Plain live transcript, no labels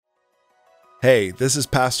Hey, this is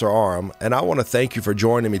Pastor Aram, and I want to thank you for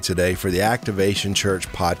joining me today for the Activation Church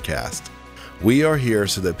podcast. We are here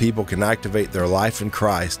so that people can activate their life in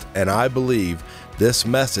Christ, and I believe this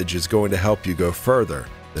message is going to help you go further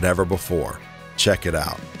than ever before. Check it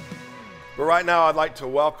out. But right now, I'd like to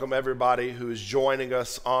welcome everybody who is joining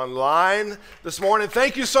us online this morning.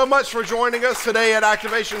 Thank you so much for joining us today at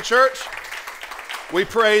Activation Church. We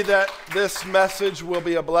pray that this message will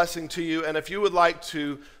be a blessing to you, and if you would like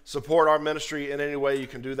to support our ministry in any way, you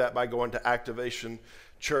can do that by going to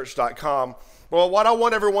activationchurch.com. Well, what I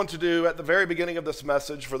want everyone to do at the very beginning of this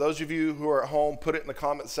message, for those of you who are at home, put it in the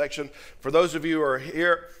comment section. For those of you who are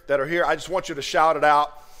here, I just want you to shout it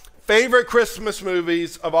out. Favorite Christmas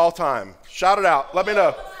movies of all time. Shout it out. Let me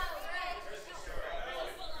know.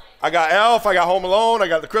 I got Elf, I got Home Alone, I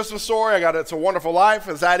got The Christmas Story, I got It's a Wonderful Life.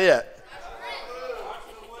 Is that it?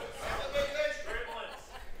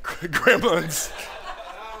 Gremlins.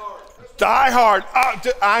 Die Hard.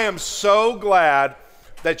 I am so glad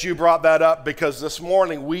that you brought that up, because this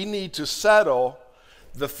morning we need to settle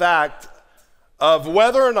the fact of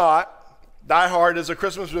whether or not Die Hard is a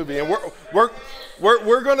Christmas movie, and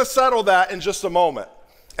we're going to settle that in just a moment.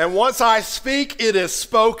 And once I speak, it is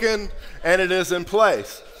spoken and it is in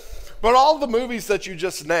place. But all the movies that you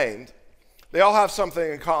just named, they all have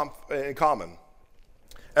something in common.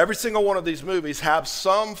 Every single one of these movies have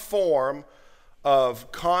some form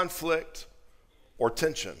of conflict or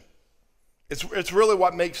tension. It's really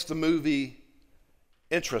what makes the movie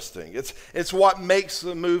interesting. It's what makes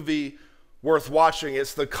the movie worth watching.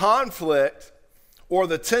 It's the conflict or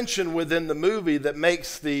the tension within the movie that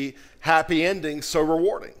makes the happy ending so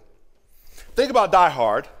rewarding. Think about Die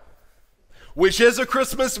Hard, which is a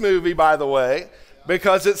Christmas movie, by the way,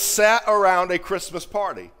 because it's set around a Christmas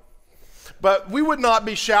party. But we would not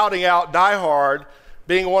be shouting out Die Hard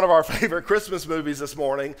being one of our favorite Christmas movies this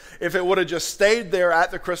morning if it would have just stayed there at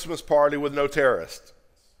the Christmas party with no terrorists.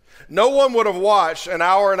 No one would have watched an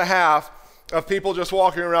hour and a half of people just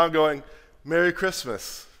walking around going, "Merry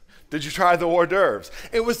Christmas. Did you try the hors d'oeuvres?"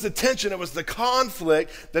 It was the tension, it was the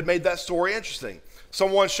conflict that made that story interesting.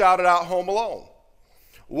 Someone shouted out Home Alone.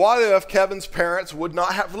 What if Kevin's parents would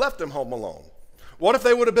not have left him home alone? What if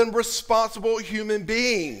they would have been responsible human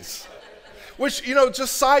beings? Which,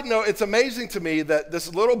 just side note, it's amazing to me that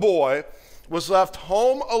this little boy was left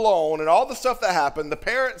home alone, and all the stuff that happened, the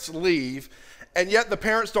parents leave, and yet the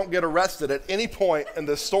parents don't get arrested at any point in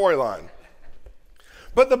this storyline.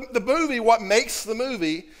 But the movie, what makes the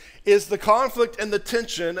movie is the conflict and the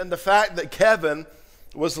tension and the fact that Kevin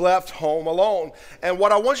was left home alone. And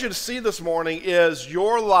what I want you to see this morning is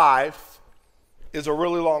your life is a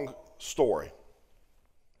really long story.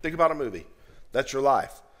 Think about a movie. That's your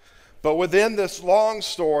life. But within this long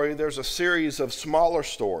story, there's a series of smaller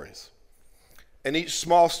stories. And each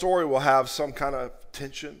small story will have some kind of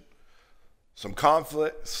tension, some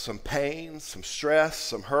conflict, some pain, some stress,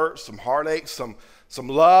 some hurt, some heartache, some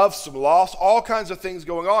love, some loss, all kinds of things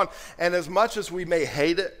going on. And as much as we may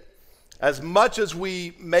hate it, as much as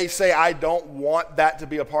we may say, "I don't want that to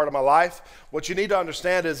be a part of my life," what you need to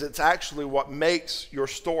understand is it's actually what makes your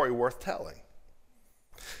story worth telling.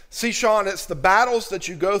 See, Sean, it's the battles that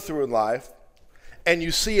you go through in life and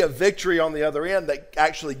you see a victory on the other end that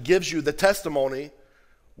actually gives you the testimony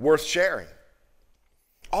worth sharing.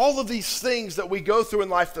 All of these things that we go through in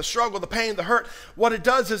life, the struggle, the pain, the hurt, what it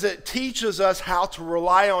does is it teaches us how to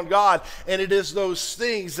rely on God, and it is those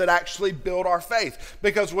things that actually build our faith.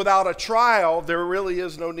 Because without a trial, there really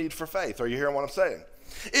is no need for faith. Are you hearing what I'm saying?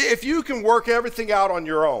 If you can work everything out on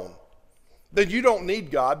your own, then you don't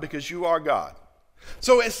need God, because you are God.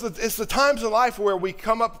 So it's the times in life where we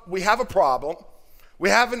have a problem,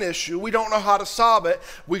 we have an issue, we don't know how to solve it,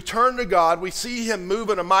 we turn to God, we see Him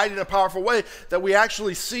move in a mighty and a powerful way, that we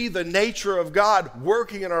actually see the nature of God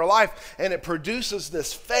working in our life, and it produces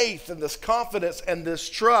this faith and this confidence and this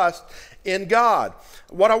trust in God.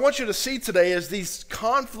 What I want you to see today is these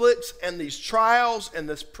conflicts and these trials and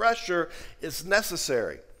this pressure is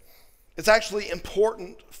necessary. It's actually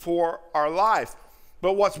important for our life.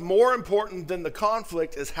 But what's more important than the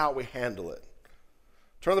conflict is how we handle it.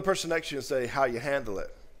 Turn to the person next to you and say, how you handle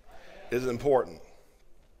it is important.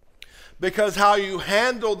 Because how you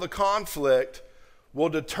handle the conflict will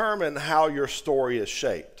determine how your story is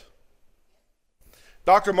shaped.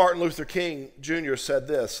 Dr. Martin Luther King Jr. said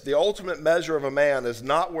this: "The ultimate measure of a man is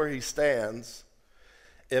not where he stands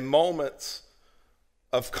in moments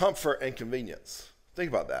of comfort and convenience." Think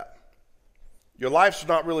about that. Your life's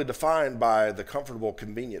not really defined by the comfortable,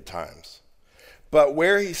 convenient times, but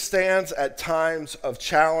where he stands at times of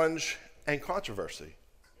challenge and controversy.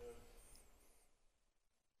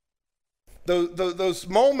 Those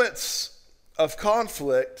moments of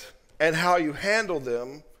conflict and how you handle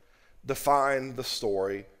them define the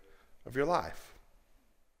story of your life.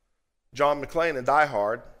 John McClane in Die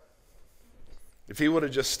Hard, if he would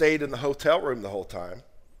have just stayed in the hotel room the whole time,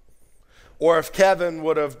 or if Kevin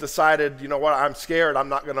would have decided, you know what, I'm scared, I'm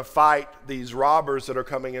not going to fight these robbers that are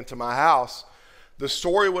coming into my house, the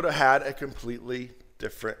story would have had a completely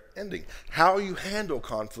different ending. How you handle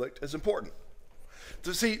conflict is important.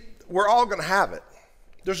 To see, we're all going to have it.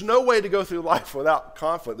 There's no way to go through life without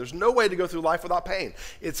conflict. There's no way to go through life without pain.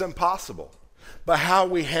 It's impossible. But how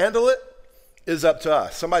we handle it is up to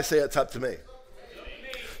us. Somebody say it's up to me.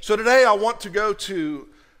 So today I want to go to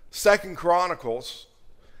 2 Chronicles,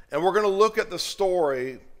 and we're going to look at the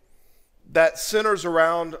story that centers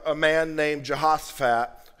around a man named Jehoshaphat,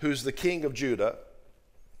 who's the king of Judah.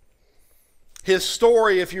 His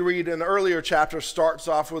story, if you read an earlier chapter, starts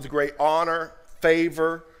off with great honor,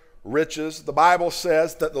 favor, riches. The Bible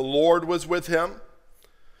says that the Lord was with him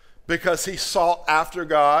because he sought after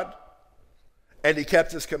God and he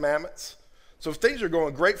kept his commandments. So things are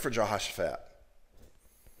going great for Jehoshaphat.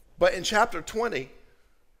 But in chapter 20,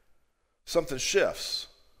 something shifts.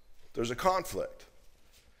 There's a conflict.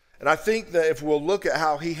 And I think that if we'll look at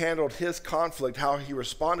how he handled his conflict, how he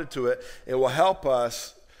responded to it, it will help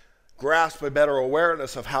us grasp a better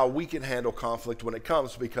awareness of how we can handle conflict when it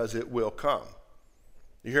comes, because it will come.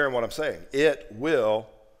 You hearing what I'm saying? It will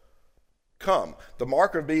come. The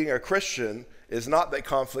mark of being a Christian is not that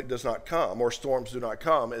conflict does not come or storms do not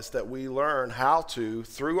come. It's that we learn how to,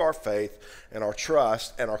 through our faith and our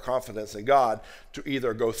trust and our confidence in God, to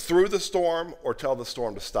either go through the storm or tell the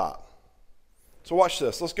storm to stop. So watch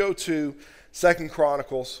this. Let's go to 2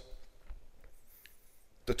 Chronicles,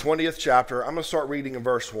 the 20th chapter. I'm going to start reading in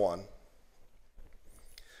verse 1.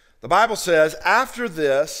 The Bible says, "After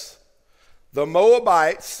this, the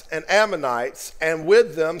Moabites and Ammonites, and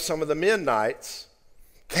with them some of the Mennonites,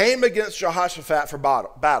 came against Jehoshaphat for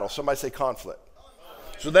battle." Somebody say conflict.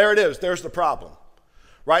 So there it is. There's the problem.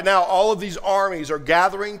 Right now, all of these armies are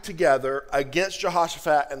gathering together against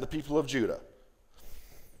Jehoshaphat and the people of Judah.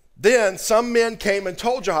 Then some men came and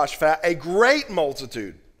told Jehoshaphat, "A great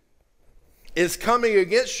multitude is coming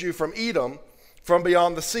against you from Edom, from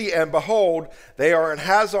beyond the sea, and behold, they are in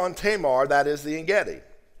Hazon Tamar," that is the En-Gedi.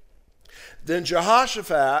 Then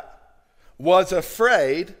Jehoshaphat was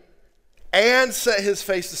afraid and set his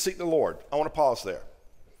face to seek the Lord. I want to pause there.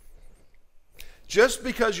 Just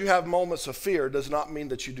because you have moments of fear does not mean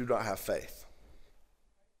that you do not have faith.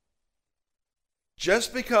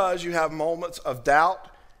 Just because you have moments of doubt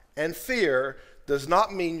and fear does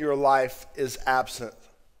not mean your life is absent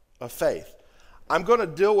of faith. I'm going to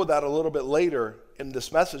deal with that a little bit later in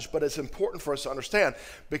this message, but it's important for us to understand,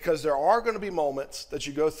 because there are going to be moments that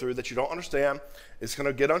you go through that you don't understand. It's going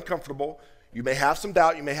to get uncomfortable. You may have some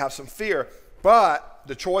doubt, you may have some fear, but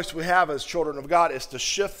the choice we have as children of God is to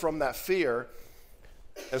shift from that fear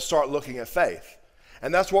and start looking at faith.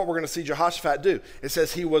 And that's what we're going to see Jehoshaphat do. It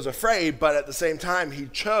says he was afraid, but at the same time he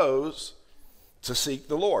chose to seek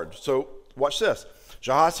the Lord. So watch this.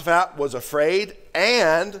 Jehoshaphat was afraid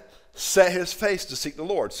and set his face to seek the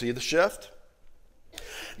Lord. See the shift?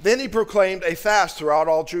 Then he proclaimed a fast throughout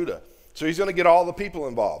all Judah. So he's going to get all the people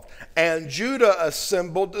involved. And Judah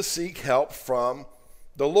assembled to seek help from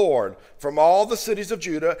the Lord. From all the cities of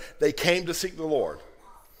Judah, they came to seek the Lord.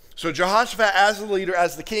 So Jehoshaphat, as the leader,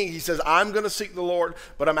 as the king, he says, "I'm going to seek the Lord,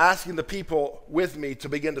 but I'm asking the people with me to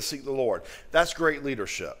begin to seek the Lord." That's great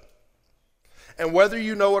leadership. And whether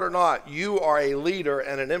you know it or not, you are a leader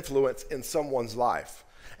and an influence in someone's life.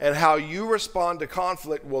 And how you respond to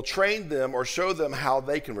conflict will train them or show them how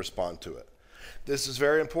they can respond to it. This is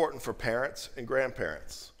very important for parents and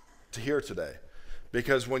grandparents to hear today.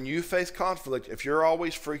 Because when you face conflict, if you're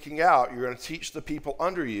always freaking out, you're going to teach the people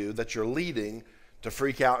under you that you're leading to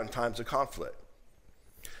freak out in times of conflict.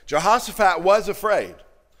 Jehoshaphat was afraid,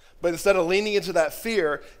 but instead of leaning into that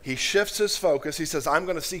fear, he shifts his focus. He says, "I'm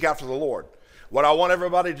going to seek after the Lord." What I want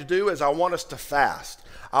everybody to do is I want us to fast.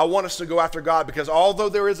 I want us to go after God, because although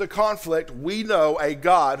there is a conflict, we know a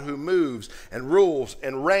God who moves and rules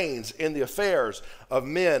and reigns in the affairs of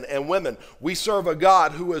men and women. We serve a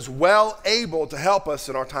God who is well able to help us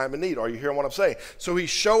in our time of need. Are you hearing what I'm saying? So he's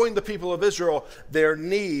showing the people of Israel their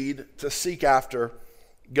need to seek after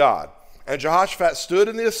God. And Jehoshaphat stood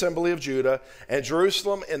in the assembly of Judah and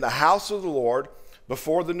Jerusalem in the house of the Lord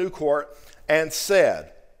before the new court and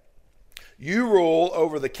said, "You rule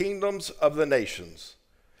over the kingdoms of the nations.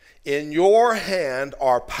 In your hand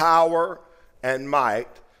are power and might,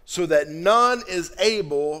 so that none is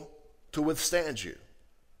able to withstand you."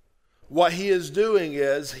 What he is doing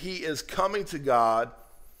is he is coming to God,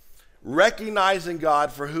 recognizing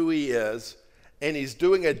God for who he is, and he's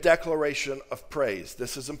doing a declaration of praise.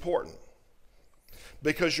 This is important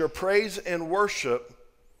because your praise and worship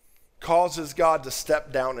causes God to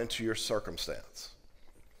step down into your circumstance.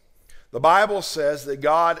 The Bible says that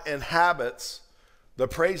God inhabits the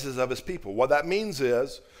praises of his people. What that means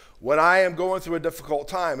is, when I am going through a difficult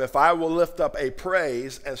time, if I will lift up a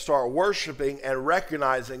praise and start worshiping and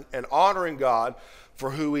recognizing and honoring God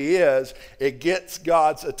for who he is, it gets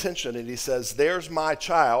God's attention. And he says, there's my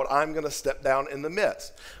child. I'm going to step down in the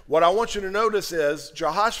midst. What I want you to notice is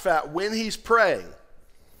Jehoshaphat, when he's praying,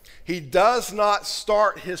 he does not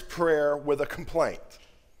start his prayer with a complaint.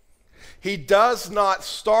 He does not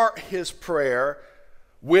start his prayer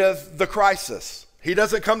with the crisis. He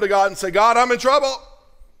doesn't come to God and say, God, I'm in trouble.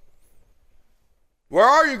 Where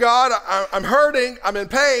are you, God? I'm hurting. I'm in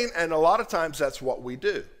pain. And a lot of times that's what we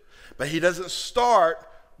do. But he doesn't start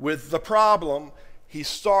with the problem. He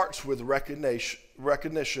starts with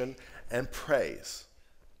recognition and praise.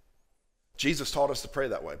 Jesus taught us to pray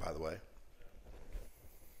that way, by the way.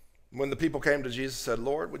 When the people came to Jesus and said,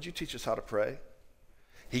 Lord, would you teach us how to pray?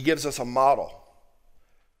 He gives us a model.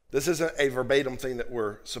 This isn't a verbatim thing that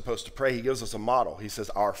we're supposed to pray. He gives us a model. He says,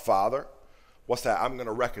 our Father. What's that? I'm going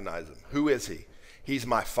to recognize him. Who is he? He's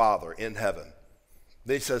my Father in heaven.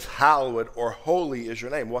 Then he says, hallowed or holy is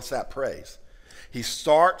your name. What's that? Praise. He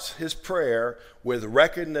starts his prayer with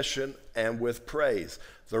recognition and with praise.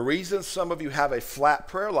 The reason some of you have a flat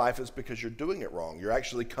prayer life is because you're doing it wrong. You're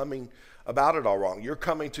actually coming about it all wrong. You're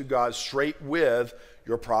coming to God straight with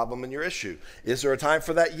your problem and your issue. Is there a time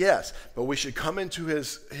for that? Yes. But we should come into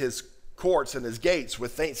his courts and his gates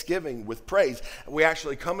with thanksgiving, with praise. We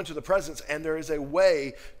actually come into the presence, and there is a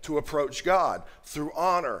way to approach God through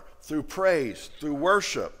honor, through praise, through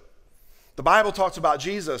worship. The Bible talks about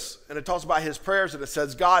Jesus, and it talks about his prayers, and it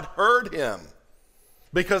says God heard him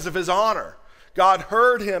because of his honor. God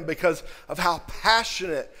heard him because of how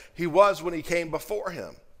passionate he was when he came before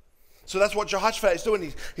him. So that's what Jehoshaphat is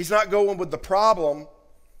doing. He's not going with the problem.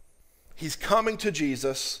 He's coming to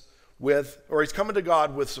Jesus he's coming to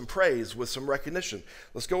God with some praise, with some recognition.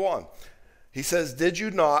 Let's go on. He says, did you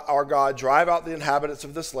not, our God, drive out the inhabitants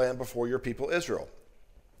of this land before your people Israel,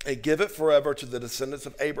 and give it forever to the descendants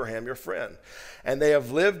of Abraham, your friend? And they have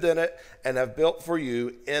lived in it and have built for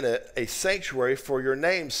you in it a sanctuary for your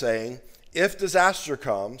name, saying, if disaster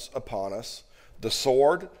comes upon us, the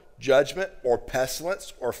sword, judgment, or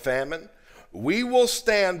pestilence, or famine, we will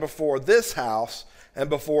stand before this house and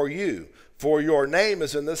before you, for your name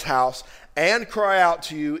is in this house, and cry out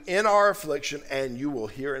to you in our affliction, and you will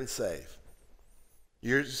hear and save.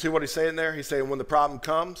 You see what he's saying there? He's saying when the problem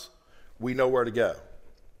comes, we know where to go.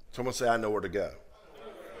 Someone say, I know where to go.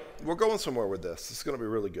 We're going somewhere with this. This is going to be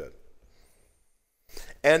really good.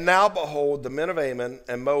 And now behold, the men of Ammon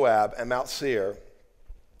and Moab and Mount Seir,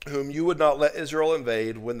 whom you would not let Israel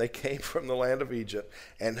invade when they came from the land of Egypt,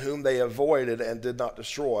 and whom they avoided and did not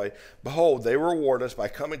destroy, behold, they reward us by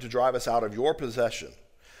coming to drive us out of your possession,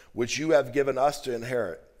 which you have given us to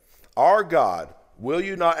inherit. Our God, will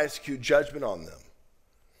you not execute judgment on them?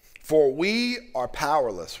 For we are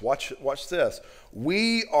powerless. Watch this.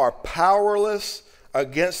 We are powerless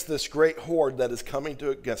against this great horde that is coming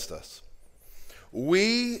against us.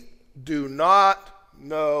 We do not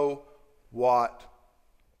know what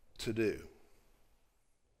to do,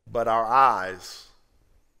 but our eyes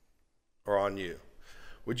are on you.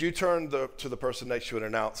 Would you turn to the person next to you and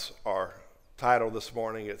announce our title this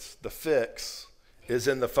morning? It's The Fix is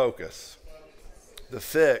in the Focus. The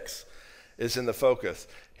fix is in the focus.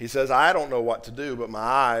 He says, I don't know what to do, but my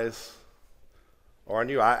eyes are on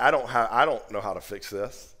you. I don't know how to fix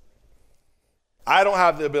this. I don't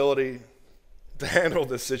have the ability to handle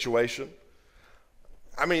this situation.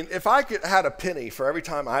 I mean, if I had a penny for every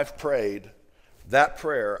time I've prayed that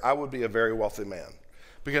prayer, I would be a very wealthy man.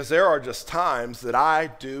 Because there are just times that I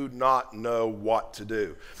do not know what to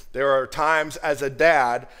do. There are times as a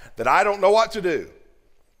dad that I don't know what to do.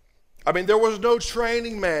 I mean, there was no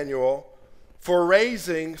training manual for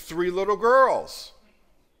raising 3 little girls.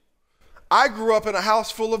 I grew up in a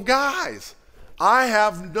house full of guys. I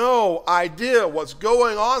have no idea what's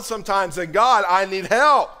going on sometimes. And God, I need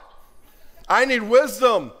help. I need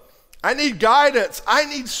wisdom. I need guidance. I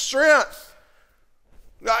need strength.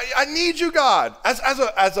 I need you, God. As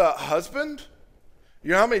a husband,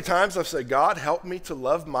 you know how many times I've said, God, help me to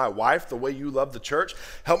love my wife the way you love the church.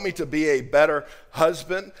 Help me to be a better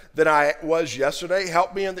husband than I was yesterday.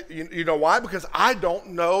 Help me. You know why? Because I don't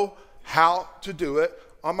know how to do it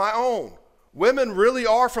on my own. Women really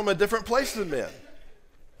are from a different place than men.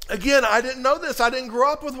 Again, I didn't know this. I didn't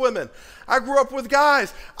grow up with women. I grew up with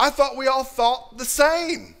guys. I thought we all thought the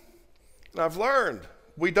same. And I've learned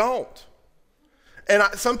we don't. And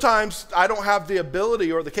sometimes I don't have the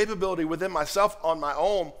ability or the capability within myself on my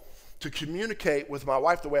own to communicate with my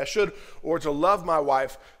wife the way I should, or to love my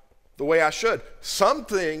wife the way I should.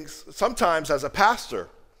 Sometimes as a pastor,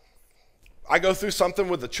 I go through something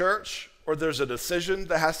with the church, or there's a decision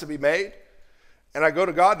that has to be made, and I go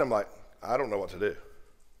to God and I'm like, I don't know what to do.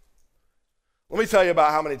 Let me tell you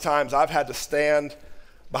about how many times I've had to stand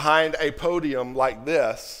behind a podium like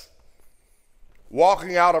this,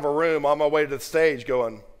 walking out of a room on my way to the stage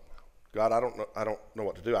going, God, I don't know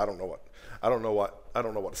what to do. I don't know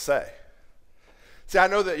what to say. See, I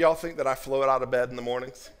know that y'all think that I float out of bed in the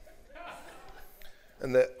mornings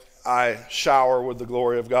and that I shower with the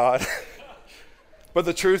glory of God. But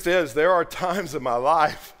the truth is, there are times in my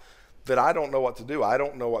life that I don't know what to do. I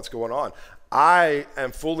don't know what's going on. I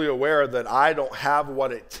am fully aware that I don't have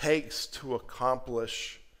what it takes to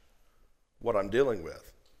accomplish what I'm dealing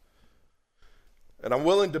with. And I'm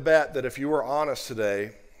willing to bet that if you were honest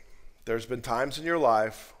today, there's been times in your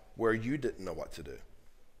life where you didn't know what to do.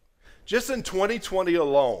 Just in 2020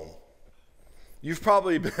 alone, you've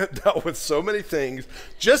probably dealt with so many things.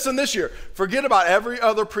 Just in this year, forget about every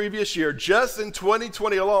other previous year, just in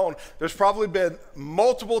 2020 alone, there's probably been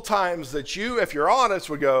multiple times that you, if you're honest,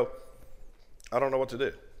 would go, I don't know what to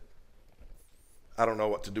do. I don't know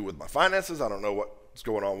what to do with my finances. I don't know what's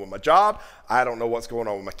going on with my job. I don't know what's going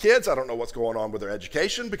on with my kids. I don't know what's going on with their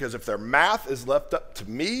education, because if their math is left up to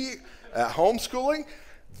me at homeschooling,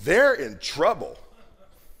 they're in trouble.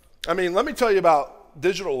 I mean, let me tell you about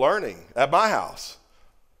digital learning at my house.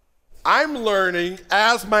 I'm learning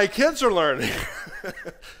as my kids are learning.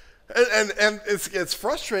 and it's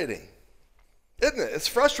frustrating, isn't it? It's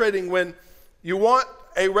frustrating when you want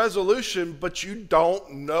a resolution, but you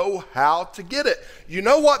don't know how to get it. You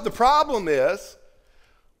know what the problem is?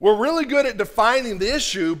 We're really good at defining the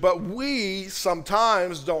issue, but we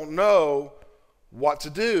sometimes don't know what to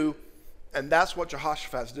do, and that's what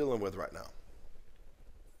Jehoshaphat's dealing with right now.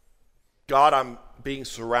 God, I'm being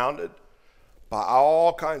surrounded by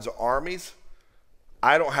all kinds of armies.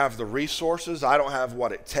 I don't have the resources. I don't have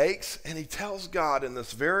what it takes. And he tells God in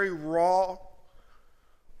this very raw,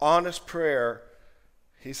 honest prayer,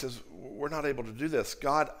 he says, we're not able to do this.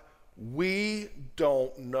 God, we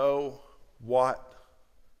don't know what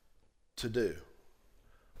to do,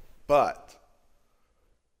 but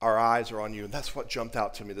our eyes are on you. And that's what jumped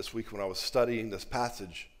out to me this week when I was studying this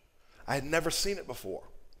passage. I had never seen it before.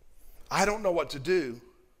 I don't know what to do,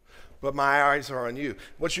 but my eyes are on you.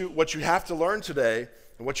 What you have to learn today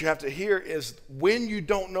and what you have to hear is when you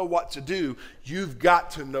don't know what to do, you've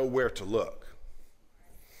got to know where to look.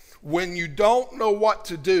 When you don't know what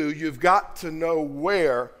to do, you've got to know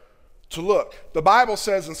where to look. The Bible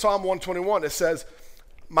says in Psalm 121, it says,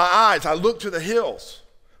 my eyes, I look to the hills.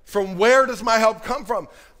 From where does my help come from?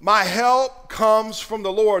 My help comes from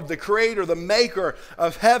the Lord, the creator, the maker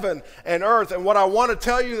of heaven and earth. And what I want to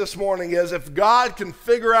tell you this morning is if God can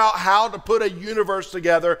figure out how to put a universe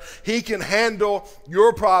together, he can handle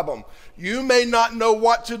your problem. You may not know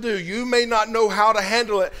what to do. You may not know how to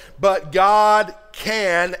handle it, but God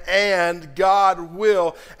can and God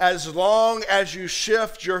will, as long as you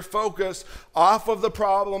shift your focus off of the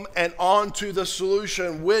problem and onto the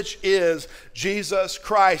solution, which is Jesus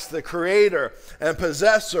Christ, the creator and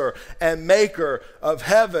possessor and maker of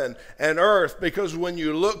heaven and earth. Because when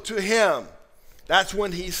you look to him, that's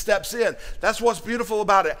when he steps in. That's what's beautiful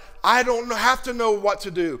about it. I don't have to know what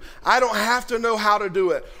to do. I don't have to know how to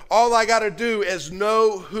do it. All I got to do is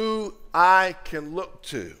know who I can look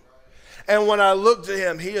to. And when I look to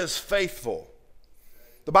him, he is faithful.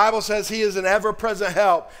 The Bible says he is an ever-present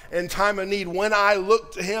help in time of need. When I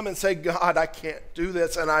look to him and say, God, I can't do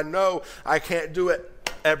this, and I know I can't do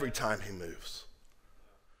it, every time he moves.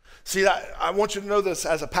 See, I want you to know this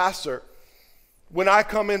as a pastor. When I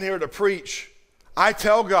come in here to preach, I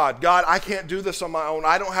tell God, God, I can't do this on my own.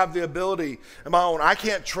 I don't have the ability on my own. I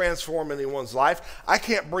can't transform anyone's life. I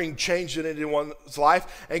can't bring change in anyone's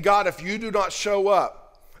life. And God, if you do not show up,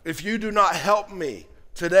 if you do not help me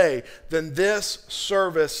today, then this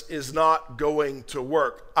service is not going to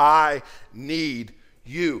work. I need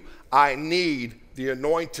you. I need the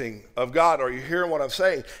anointing of God. Are you hearing what I'm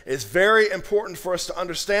saying? It's very important for us to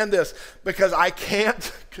understand this because I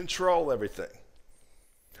can't control everything.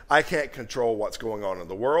 I can't control what's going on in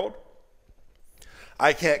the world.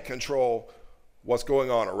 I can't control what's going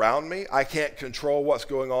on around me. I can't control what's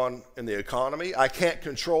going on in the economy. I can't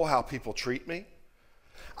control how people treat me.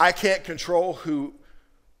 I can't control who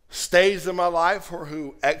stays in my life or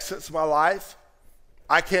who exits my life.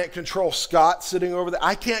 I can't control Scott sitting over there.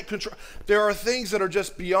 I can't control. There are things that are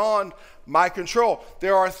just beyond my control.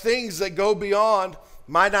 There are things that go beyond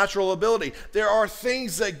my natural ability. There are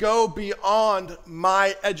things that go beyond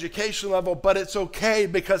my education level, but it's okay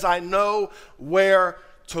because I know where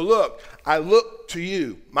to look. I look to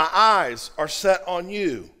you. My eyes are set on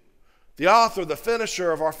you, the author, the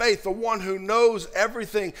finisher of our faith, the one who knows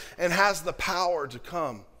everything and has the power to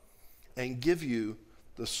come and give you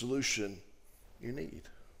the solution you need.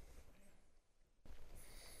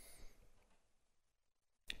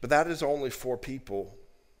 But that is only for people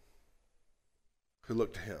who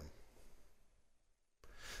look to him.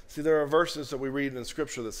 See, there are verses that we read in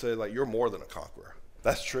Scripture that say, like, you're more than a conqueror.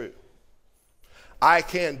 That's true. I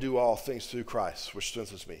can do all things through Christ, which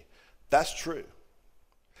strengthens me. That's true.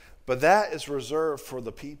 But that is reserved for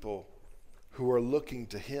the people who are looking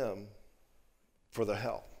to him for the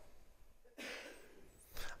help.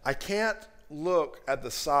 I can't look at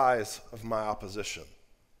the size of my opposition.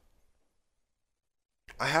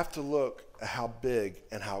 I have to look at how big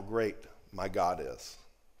and how great my God is.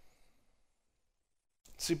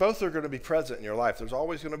 See, both are going to be present in your life. There's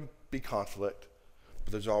always going to be conflict,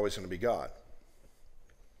 but there's always going to be God.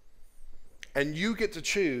 And you get to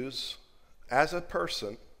choose, as a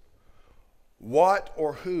person, what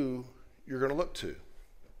or who you're going to look to.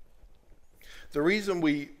 The reason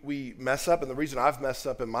we mess up, and the reason I've messed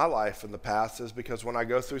up in my life in the past, is because when I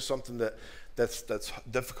go through something that's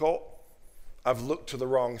difficult, I've looked to the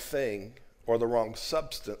wrong thing or the wrong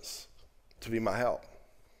substance to be my help.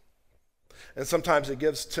 And sometimes it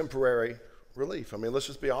gives temporary relief. I mean, let's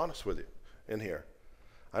just be honest with you in here.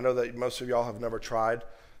 I know that most of y'all have never tried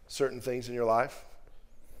certain things in your life.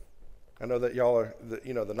 I know that y'all are, the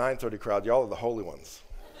 9:30 crowd, y'all are the holy ones.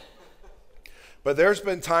 But there's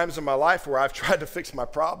been times in my life where I've tried to fix my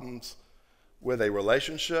problems with a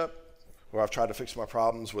relationship, where I've tried to fix my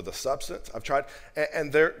problems with a substance. I've tried,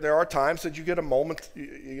 and there are times that you get a moment,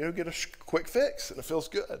 you get a quick fix, and it feels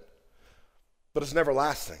good. But it's never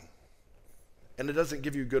lasting. And it doesn't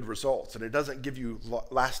give you good results, and it doesn't give you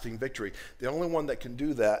lasting victory. The only one that can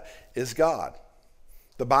do that is God.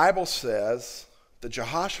 The Bible says that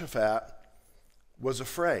Jehoshaphat was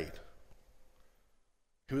afraid.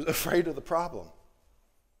 He was afraid of the problem.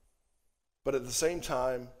 But at the same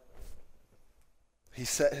time, he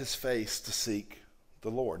set his face to seek the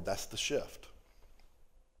Lord. That's the shift.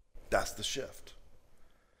 That's the shift.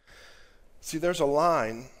 See, there's a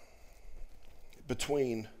line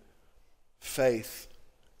between faith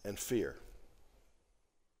and fear,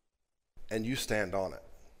 and you stand on it.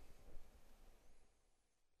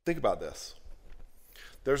 Think about this.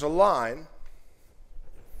 There's a line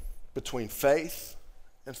between faith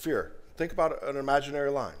and fear. Think about an imaginary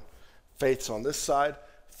line. Faith's on this side,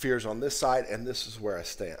 fear's on this side, and this is where I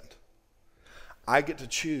stand. I get to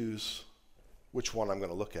choose which one I'm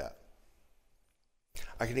going to look at.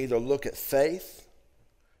 I can either look at faith,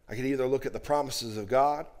 I can either look at the promises of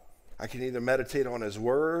God, I can either meditate on his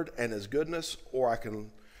word and his goodness, or I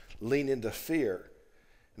can lean into fear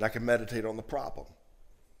and I can meditate on the problem.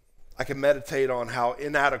 I can meditate on how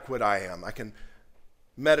inadequate I am. I can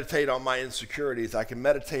meditate on my insecurities. I can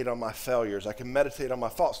meditate on my failures. I can meditate on my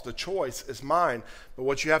faults. The choice is mine. But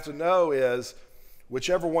what you have to know is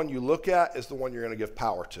whichever one you look at is the one you're going to give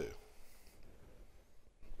power to.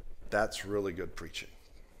 That's really good preaching.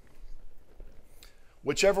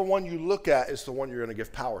 Whichever one you look at is the one you're going to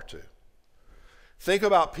give power to. Think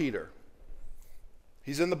about Peter.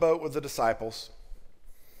 He's in the boat with the disciples.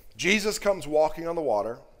 Jesus comes walking on the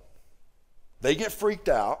water. They get freaked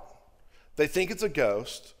out. They think it's a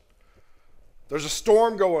ghost. There's a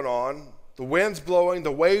storm going on. The wind's blowing.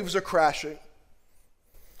 The waves are crashing.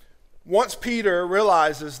 Once Peter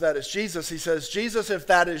realizes that it's Jesus, he says, Jesus, if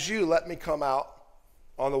that is you, let me come out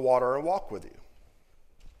on the water and walk with you.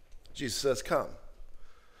 Jesus says, come.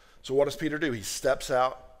 So what does Peter do? He steps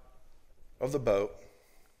out of the boat,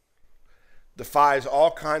 defies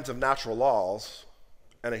all kinds of natural laws,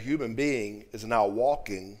 and a human being is now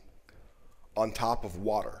walking on top of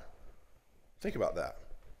water. Think about that.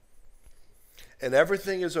 And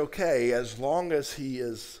everything is okay as long as he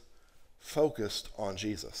is focused on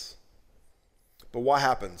Jesus. But what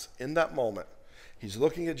happens? In that moment, he's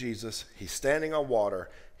looking at Jesus, he's standing on water,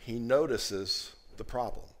 he notices the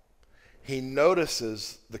problem. He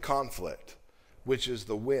notices the conflict, which is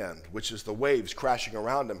the wind, which is the waves crashing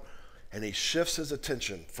around him, and he shifts his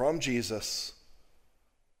attention from Jesus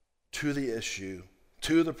to the issue,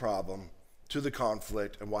 to the problem, to the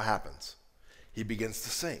conflict, and what happens? He begins to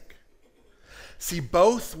sink. See,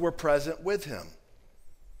 both were present with him.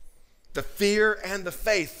 The fear and the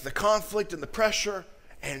faith, the conflict and the pressure,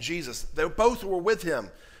 and Jesus. They both were with him.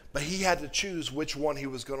 But he had to choose which one he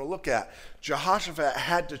was going to look at. Jehoshaphat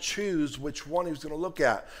had to choose which one he was going to look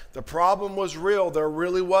at. The problem was real. There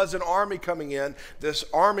really was an army coming in. This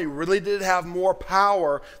army really did have more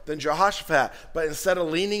power than Jehoshaphat. But instead of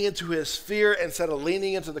leaning into his fear, instead of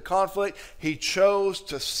leaning into the conflict, he chose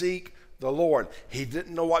to seek the Lord. He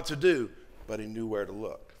didn't know what to do, but he knew where to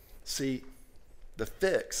look. See, the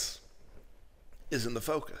fix is in the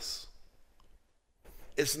focus.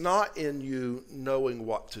 It's not in you knowing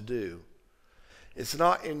what to do. It's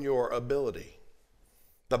not in your ability.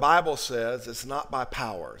 The Bible says it's not by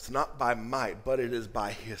power, it's not by might, but it is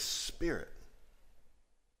by his Spirit.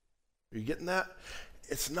 Are you getting that?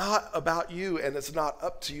 It's not about you and it's not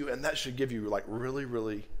up to you, and that should give you like really,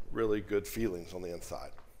 really, really good feelings on the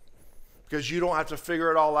inside. Because you don't have to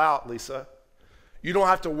figure it all out, Lisa. You don't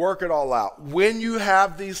have to work it all out. When you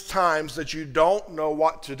have these times that you don't know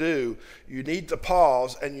what to do, you need to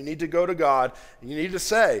pause and you need to go to God and you need to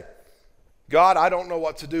say, God, I don't know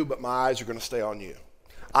what to do, but my eyes are going to stay on you.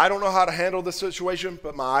 I don't know how to handle this situation,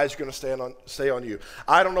 but my eyes are going to stay on you.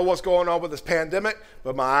 I don't know what's going on with this pandemic,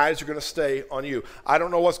 but my eyes are going to stay on you. I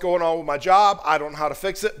don't know what's going on with my job. I don't know how to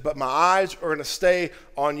fix it, but my eyes are going to stay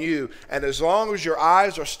on you. And as long as your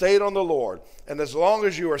eyes are stayed on the Lord, and as long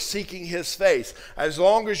as you are seeking his face, as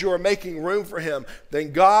long as you are making room for him,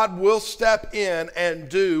 then God will step in and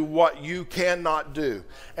do what you cannot do.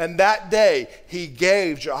 And that day, he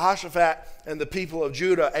gave Jehoshaphat and the people of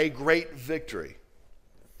Judah a great victory.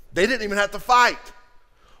 They didn't even have to fight.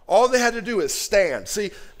 All they had to do is stand.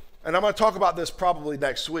 See, and I'm going to talk about this probably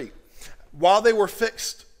next week. While they were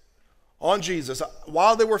fixed on Jesus,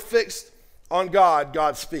 while they were fixed on God,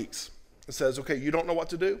 God speaks. It says, okay, you don't know what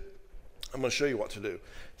to do? I'm going to show you what to do.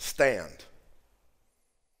 Stand.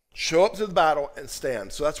 Show up to the battle and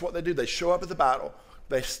stand. So that's what they do. They show up at the battle,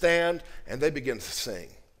 they stand, and they begin to sing.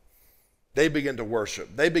 They begin to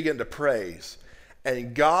worship. They begin to praise.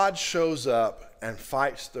 And God shows up and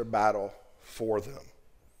fights their battle for them.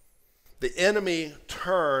 The enemy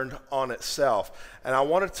turned on itself. And I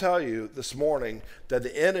want to tell you this morning that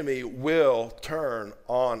the enemy will turn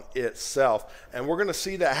on itself. And we're going to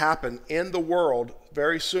see that happen in the world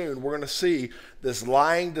very soon. We're going to see this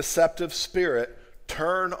lying, deceptive spirit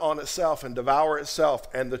turn on itself and devour itself.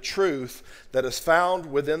 And the truth that is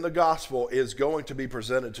found within the gospel is going to be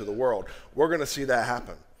presented to the world. We're going to see that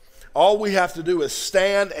happen. All we have to do is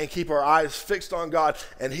stand and keep our eyes fixed on God,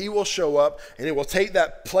 and he will show up, and he will take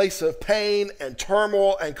that place of pain and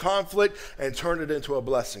turmoil and conflict and turn it into a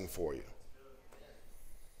blessing for you.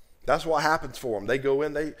 That's what happens for them. They go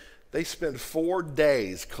in, they spend 4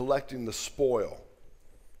 days collecting the spoil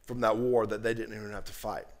from that war that they didn't even have to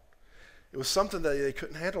fight. It was something that they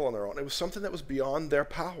couldn't handle on their own. It was something that was beyond their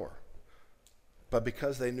power. But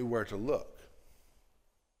because they knew where to look.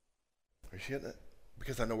 Are you getting it?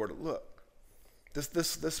 Because I know where to look.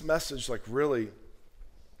 This message like really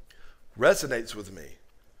resonates with me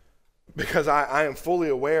because I am fully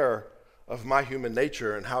aware of my human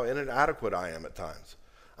nature and how inadequate I am at times.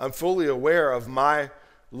 I'm fully aware of my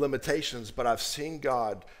limitations, but I've seen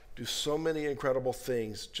God do so many incredible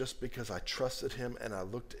things just because I trusted him and I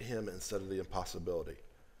looked at him instead of the impossibility.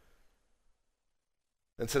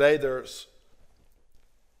 And today there's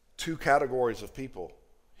 2 categories of people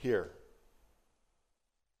here.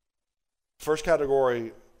 First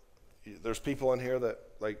category, there's people in here that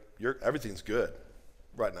like everything's good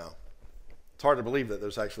right now. It's hard to believe that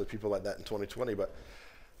there's actually people like that in 2020, but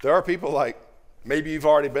there are people like maybe you've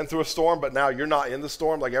already been through a storm, but now you're not in the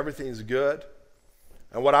storm, like everything's good.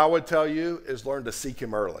 And what I would tell you is learn to seek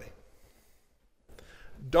him early.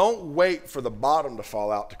 Don't wait for the bottom to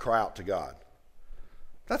fall out to cry out to God.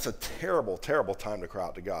 That's a terrible, terrible time to cry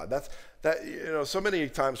out to God. So many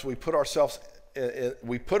times we put ourselves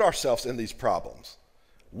in these problems.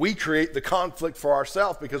 We create the conflict for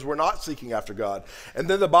ourselves because we're not seeking after God. And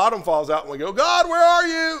then the bottom falls out and we go, God, where are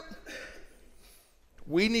you?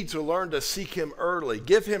 We need to learn to seek him early.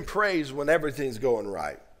 Give him praise when everything's going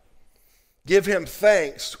right. Give him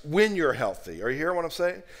thanks when you're healthy. Are you hearing what I'm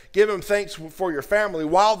saying? Give him thanks for your family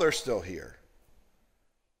while they're still here.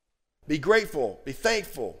 Be grateful, be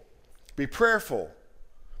thankful, be prayerful,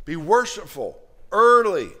 be worshipful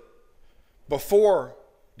early before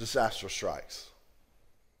disaster strikes.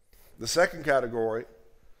 The second category,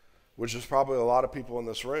 which is probably a lot of people in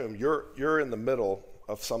this room, you're in the middle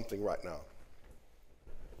of something right now.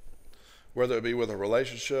 Whether it be with a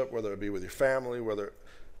relationship, whether it be with your family,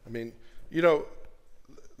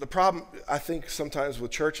 the problem, I think sometimes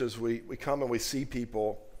with churches, we come and we see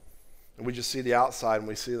people and we just see the outside and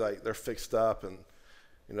we see like they're fixed up and,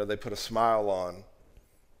 they put a smile on,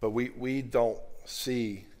 but we don't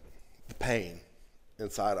see the pain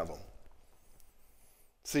inside of them.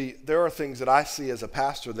 See, there are things that I see as a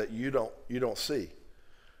pastor that you don't see.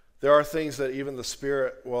 There are things that even the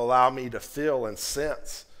Spirit will allow me to feel and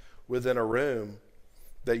sense within a room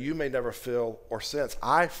that you may never feel or sense.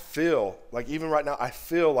 I feel, like even right now, I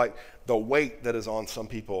feel like the weight that is on some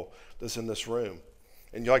people that's in this room.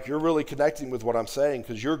 And you're really connecting with what I'm saying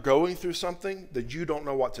because you're going through something that you don't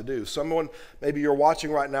know what to do. Someone, maybe you're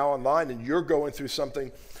watching right now online and you're going through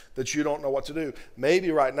something that you don't know what to do.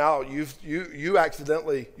 Maybe right now you think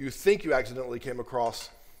you accidentally came across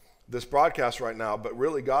this broadcast right now, but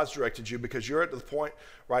really God's directed you because you're at the point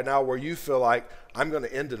right now where you feel like, I'm going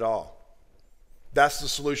to end it all. That's the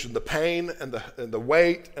solution. The pain and the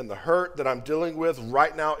weight and the hurt that I'm dealing with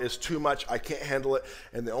right now is too much. I can't handle it.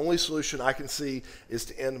 And the only solution I can see is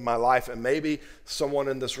to end my life. And maybe someone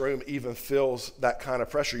in this room even feels that kind of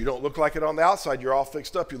pressure. You don't look like it on the outside. You're all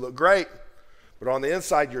fixed up. You look great. But on the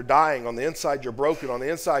inside, you're dying. On the inside, you're broken. On the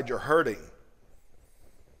inside, you're hurting.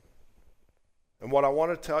 And what I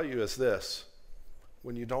want to tell you is this.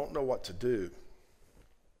 When you don't know what to do,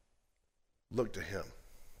 look to Him.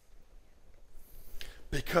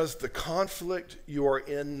 Because the conflict you are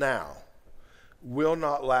in now will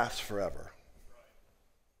not last forever.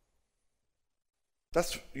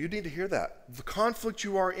 You need to hear that. The conflict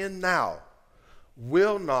you are in now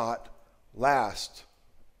will not last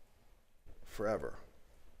forever.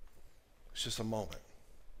 It's just a moment.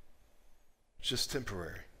 It's just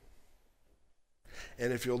temporary.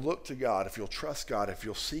 And if you'll look to God, if you'll trust God, if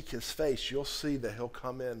you'll seek His face, you'll see that He'll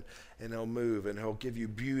come in and He'll move and He'll give you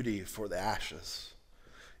beauty for the ashes.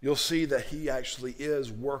 You'll see that He actually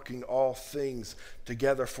is working all things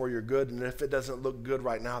together for your good. And if it doesn't look good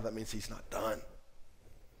right now, that means He's not done.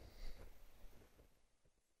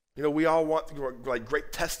 You know, we all want like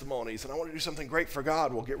great testimonies, and I want to do something great for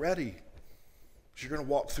God. Well, get ready, because you're going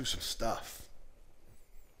to walk through some stuff.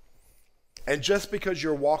 And just because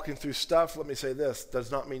you're walking through stuff, let me say this, does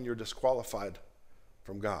not mean you're disqualified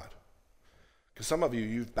from God. Because some of you,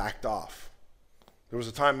 you've backed off. There was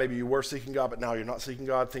a time maybe you were seeking God, but now you're not seeking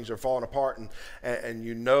God. Things are falling apart, and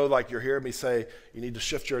you know, like you're hearing me say, you need to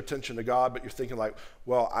shift your attention to God, but you're thinking like,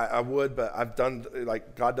 well, I would, but I've done,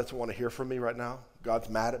 like God doesn't want to hear from me right now. God's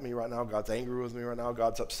mad at me right now. God's angry with me right now.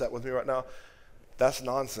 God's upset with me right now. That's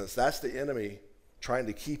nonsense. That's the enemy trying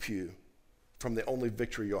to keep you from the only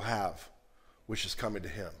victory you'll have, which is coming to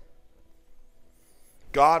Him.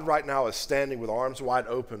 God right now is standing with arms wide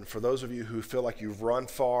open for those of you who feel like you've run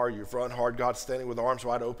far, you've run hard. God's standing with arms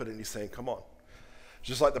wide open and He's saying, come on.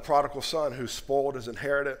 Just like the prodigal son who spoiled his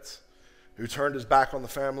inheritance, who turned his back on the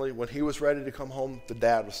family. When he was ready to come home, the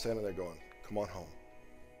dad was standing there going, come on home.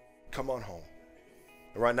 Come on home.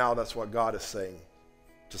 And right now that's what God is saying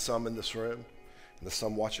to some in this room and to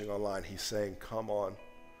some watching online. He's saying, come on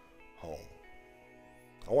home.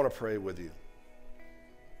 I want to pray with you.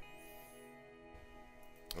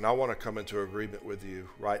 And I want to come into agreement with you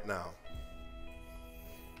right now.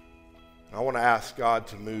 And I want to ask God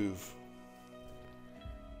to move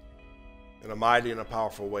in a mighty and a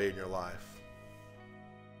powerful way in your life.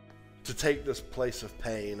 To take this place of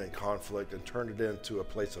pain and conflict and turn it into a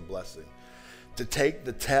place of blessing. To take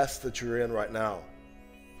the test that you're in right now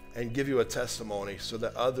and give you a testimony so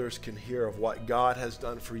that others can hear of what God has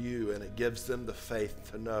done for you, and it gives them the faith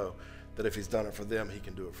to know that if He's done it for them, He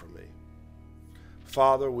can do it for me.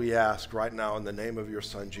 Father, we ask right now in the name of your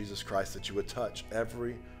Son, Jesus Christ, that you would touch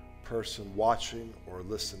every person watching or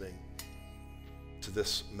listening to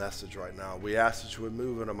this message right now. We ask that you would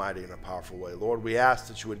move in a mighty and a powerful way. Lord, we ask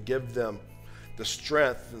that you would give them the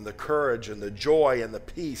strength and the courage and the joy and the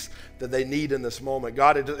peace that they need in this moment.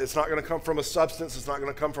 God, it's not going to come from a substance. It's not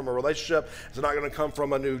going to come from a relationship. It's not going to come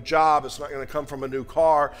from a new job. It's not going to come from a new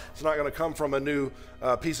car. It's not going to come from a new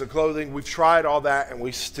piece of clothing. We've tried all that and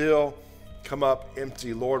we still come up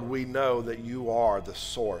empty. Lord, we know that you are the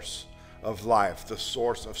source of life, the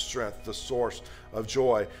source of strength, the source of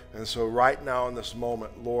joy. And so right now in this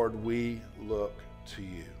moment, Lord, we look to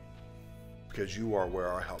you because you are where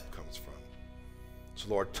our help comes from. So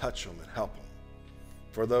Lord, touch them and help them.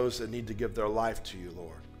 For those that need to give their life to you,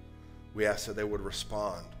 Lord, we ask that they would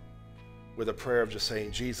respond with a prayer of just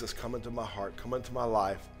saying, Jesus, come into my heart, come into my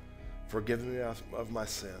life, forgive me of my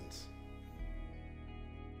sins,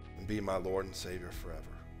 and be my Lord and Savior forever.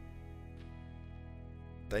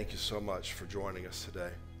 Thank you so much for joining us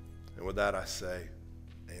today. And with that I say,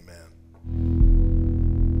 amen.